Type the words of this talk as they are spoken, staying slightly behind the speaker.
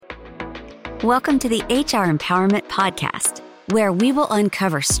Welcome to the HR Empowerment Podcast, where we will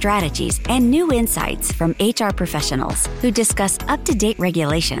uncover strategies and new insights from HR professionals who discuss up-to-date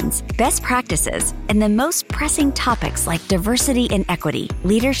regulations, best practices, and the most pressing topics like diversity and equity,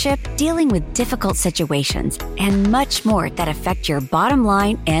 leadership, dealing with difficult situations, and much more that affect your bottom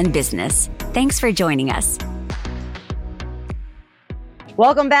line and business. Thanks for joining us.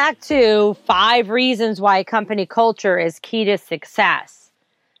 Welcome back to 5 Reasons Why Company Culture is Key to Success.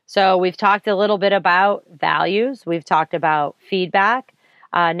 So we've talked a little bit about values. We've talked about feedback.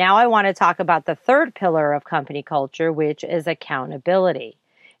 Now I want to talk about the third pillar of company culture, which is accountability.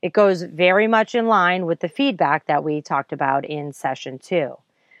 It goes very much in line with the feedback that we talked about in session 2.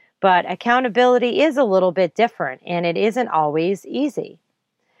 But accountability is a little bit different, and it isn't always easy.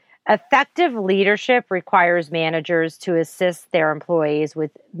 Effective leadership requires managers to assist their employees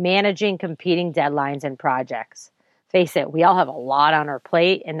with managing competing deadlines and projects. Face it, we all have a lot on our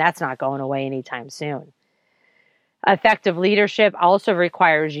plate, and that's not going away anytime soon. Effective leadership also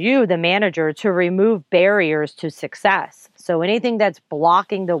requires you, the manager, to remove barriers to success. So anything that's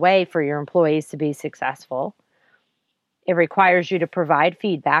blocking the way for your employees to be successful. It requires you to provide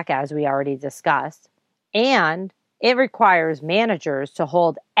feedback, as we already discussed, and it requires managers to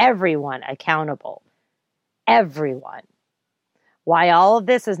hold everyone accountable. Everyone. Why all of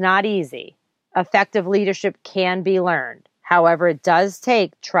this is not easy. Effective leadership can be learned. However, it does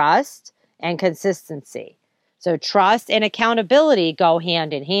take trust and consistency. So trust and accountability go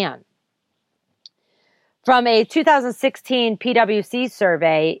hand in hand. From a 2016 PwC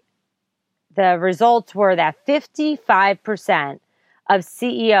survey, the results were that 55% of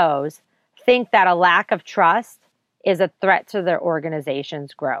CEOs think that a lack of trust is a threat to their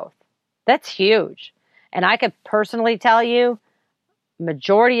organization's growth. That's huge. And I could personally tell you,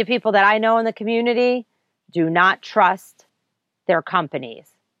 majority of people that I know in the community do not trust their companies.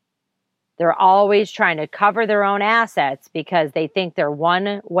 They're always trying to cover their own assets because they think they're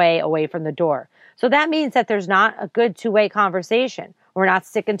one way away from the door. So that means that there's not a good two-way conversation. We're not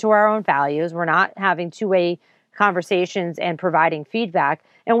sticking to our own values. We're not having two-way conversations and providing feedback.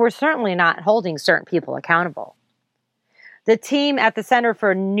 And we're certainly not holding certain people accountable. The team at the Center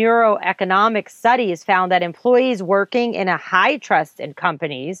for Neuroeconomic Studies found that employees working in a high trust in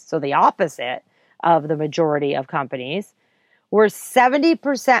companies, so the opposite of the majority of companies, were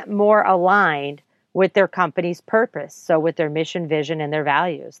 70% more aligned with their company's purpose, so with their mission, vision, and their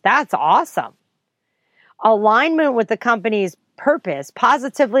values. That's awesome. Alignment with the company's purpose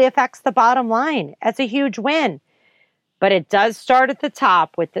positively affects the bottom line. That's a huge win. But it does start at the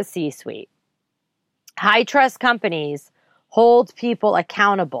top with the C-suite. High trust companies hold people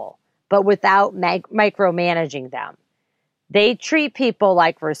accountable, but without micromanaging them. They treat people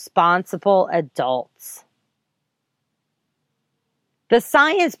like responsible adults. The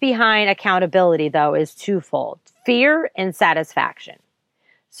science behind accountability, though, is twofold: fear and satisfaction.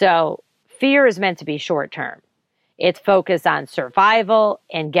 So fear is meant to be short-term. It's focused on survival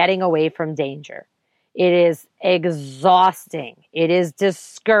and getting away from danger. It is exhausting. It is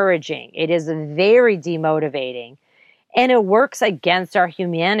discouraging. It is very demotivating. And it works against our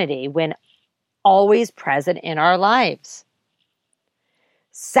humanity when always present in our lives.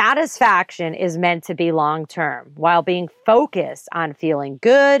 Satisfaction is meant to be long-term while being focused on feeling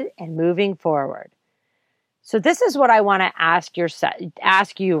good and moving forward. So this is what I want to ask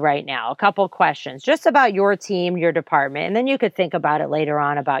you right now. A couple questions just about your team, your department, and then you could think about it later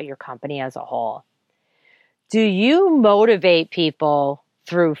on about your company as a whole. Do you motivate people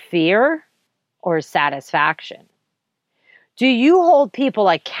through fear or satisfaction? Do you hold people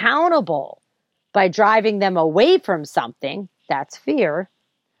accountable by driving them away from something, that's fear,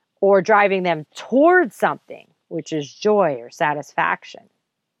 or driving them towards something, which is joy or satisfaction?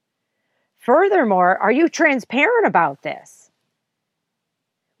 Furthermore, are you transparent about this?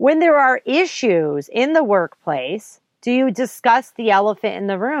 When there are issues in the workplace, do you discuss the elephant in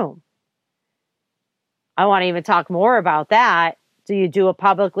the room? I want to even talk more about that. Do you do it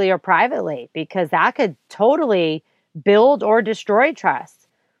publicly or privately? Because that could totally build or destroy trust.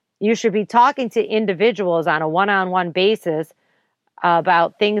 You should be talking to individuals on a one-on-one basis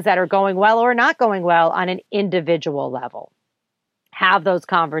about things that are going well or not going well on an individual level. Have those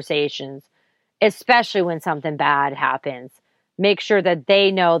conversations, especially when something bad happens. Make sure that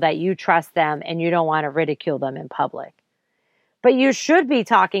they know that you trust them and you don't want to ridicule them in public. But you should be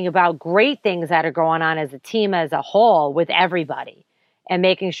talking about great things that are going on as a team as a whole with everybody and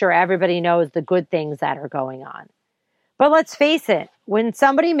making sure everybody knows the good things that are going on. But let's face it, when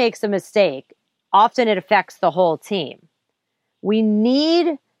somebody makes a mistake, often it affects the whole team. We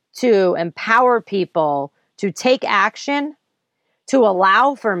need to empower people to take action, to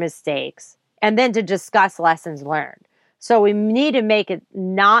allow for mistakes, and then to discuss lessons learned. So we need to make it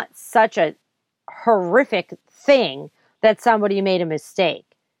not such a horrific thing that somebody made a mistake.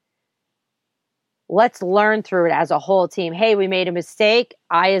 Let's learn through it as a whole team. Hey, we made a mistake.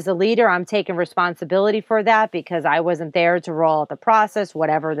 I, as a leader, I'm taking responsibility for that because I wasn't there to roll out the process,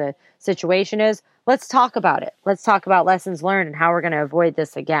 whatever the situation is. Let's talk about it. Let's talk about lessons learned and how we're going to avoid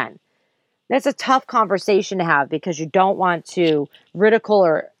this again. That's a tough conversation to have because you don't want to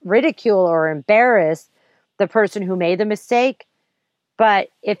ridicule or embarrass the person who made the mistake. But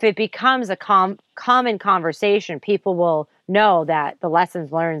if it becomes a common conversation, people will know that the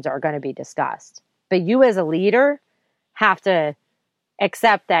lessons learned are going to be discussed. But you as a leader have to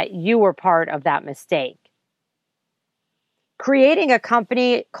accept that you were part of that mistake. Creating a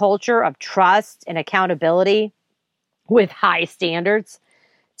company culture of trust and accountability with high standards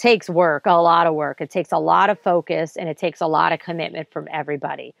takes work, a lot of work. It takes a lot of focus and it takes a lot of commitment from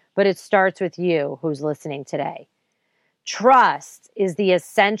everybody. But it starts with you who's listening today. Trust is the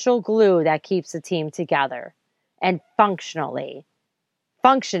essential glue that keeps a team together and functioning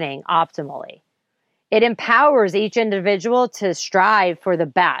optimally. It empowers each individual to strive for the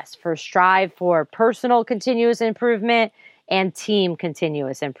best, strive for personal continuous improvement and team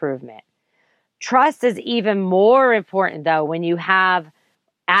continuous improvement. Trust is even more important, though, when you have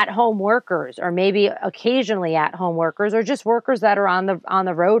at-home workers or maybe occasionally at-home workers or just workers that are on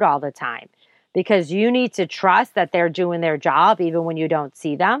the road all the time, because you need to trust that they're doing their job even when you don't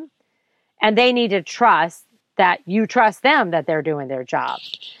see them. And they need to trust that you trust them that they're doing their job.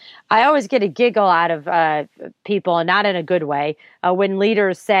 I always get a giggle out of people, and not in a good way, when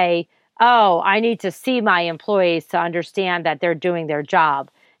leaders say, oh, I need to see my employees to understand that they're doing their job.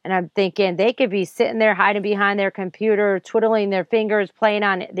 And I'm thinking they could be sitting there hiding behind their computer, twiddling their fingers, playing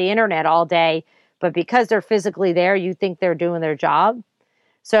on the internet all day. But because they're physically there, you think they're doing their job.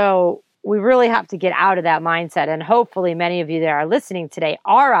 So we really have to get out of that mindset. And hopefully many of you that are listening today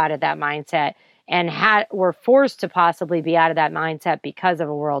are out of that mindset and were forced to possibly be out of that mindset because of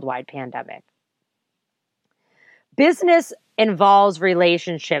a worldwide pandemic. Business involves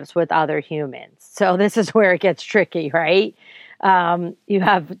relationships with other humans. So this is where it gets tricky, right? You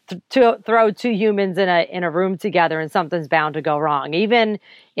have to throw two humans in a room together and something's bound to go wrong, even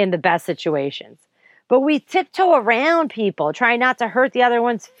in the best situations. But we tiptoe around people, trying not to hurt the other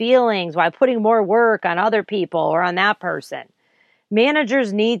one's feelings while putting more work on other people or on that person.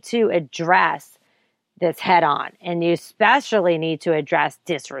 Managers need to address this head on, and you especially need to address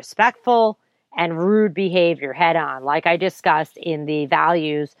disrespectful and rude behavior head on, like I discussed in the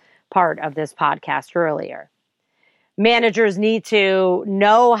values part of this podcast earlier. Managers need to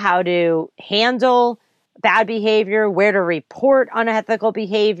know how to handle bad behavior, where to report unethical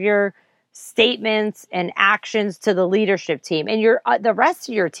behavior, statements and actions to the leadership team. And the rest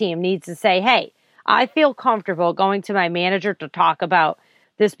of your team needs to say, hey, I feel comfortable going to my manager to talk about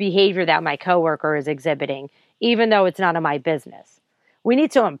this behavior that my coworker is exhibiting, even though it's none of my business. We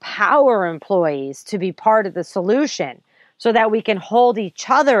need to empower employees to be part of the solution so that we can hold each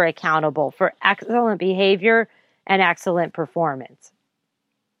other accountable for excellent behavior and excellent performance.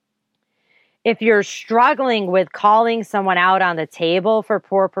 If you're struggling with calling someone out on the table for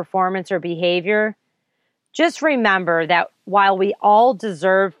poor performance or behavior, just remember that while we all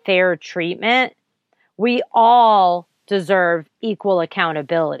deserve fair treatment, we all deserve equal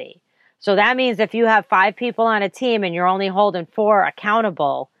accountability. So that means if you have 5 people on a team and you're only holding 4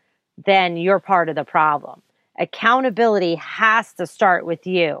 accountable, then you're part of the problem. Accountability has to start with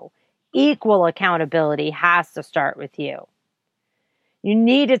you. Equal accountability has to start with you. You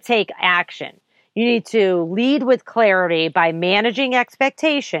need to take action. You need to lead with clarity by managing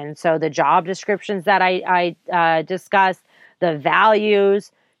expectations. So the job descriptions that I discussed, the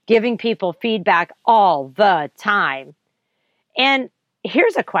values, giving people feedback all the time. And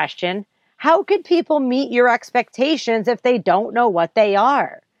here's a question. How could people meet your expectations if they don't know what they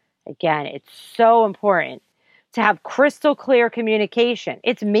are? Again, it's so important to have crystal clear communication.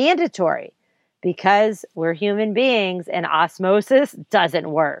 It's mandatory because we're human beings and osmosis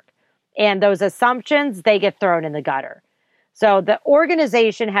doesn't work. And those assumptions, they get thrown in the gutter. So the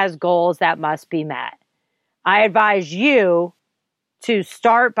organization has goals that must be met. I advise you to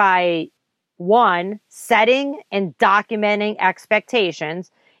start by 1, setting and documenting expectations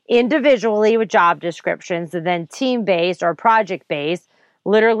individually with job descriptions, and then team-based or project-based,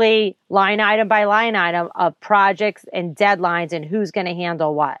 literally line item by line item of projects and deadlines and who's going to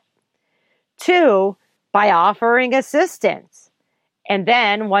handle what. 2, by offering assistance. And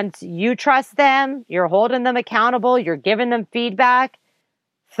then once you trust them, you're holding them accountable, you're giving them feedback.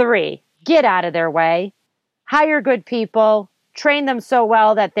 3, get out of their way. Hire good people. train them so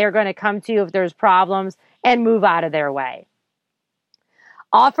well that they're going to come to you if there's problems and move out of their way.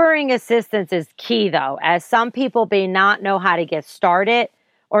 Offering assistance is key, though, as some people may not know how to get started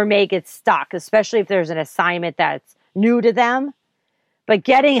or may get stuck, especially if there's an assignment that's new to them. But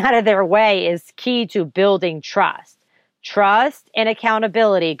getting out of their way is key to building trust. Trust and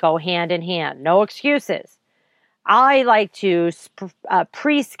accountability go hand in hand. No excuses. I like to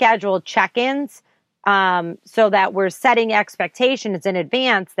pre-schedule check-ins so that we're setting expectations in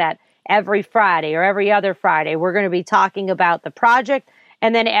advance that every Friday or every other Friday, we're going to be talking about the project.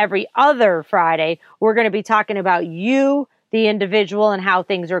 And then every other Friday, we're going to be talking about you, the individual, and how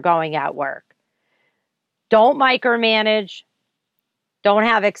things are going at work. Don't micromanage. Don't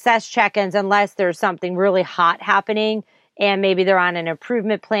have excess check-ins unless there's something really hot happening and maybe they're on an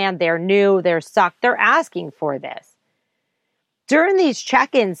improvement plan, they're new, they're stuck, they're asking for this. During these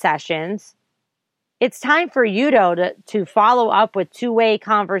check-in sessions, it's time for you to follow up with two-way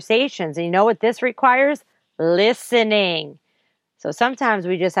conversations. And you know what this requires? Listening. So sometimes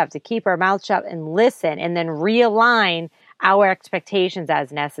we just have to keep our mouth shut and listen and then realign our expectations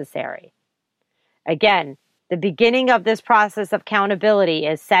as necessary. Again, the beginning of this process of accountability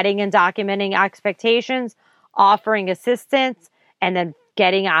is setting and documenting expectations, offering assistance, and then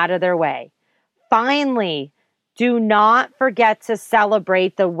getting out of their way. Finally, do not forget to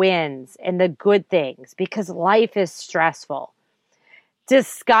celebrate the wins and the good things because life is stressful.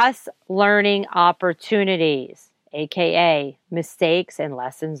 Discuss learning opportunities, aka mistakes and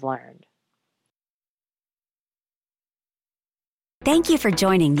lessons learned. Thank you for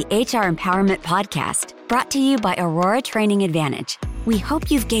joining the HR Empowerment Podcast, brought to you by Aurora Training Advantage. We hope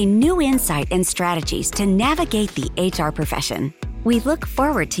you've gained new insight and strategies to navigate the HR profession. We look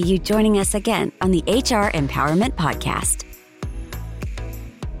forward to you joining us again on the HR Empowerment Podcast.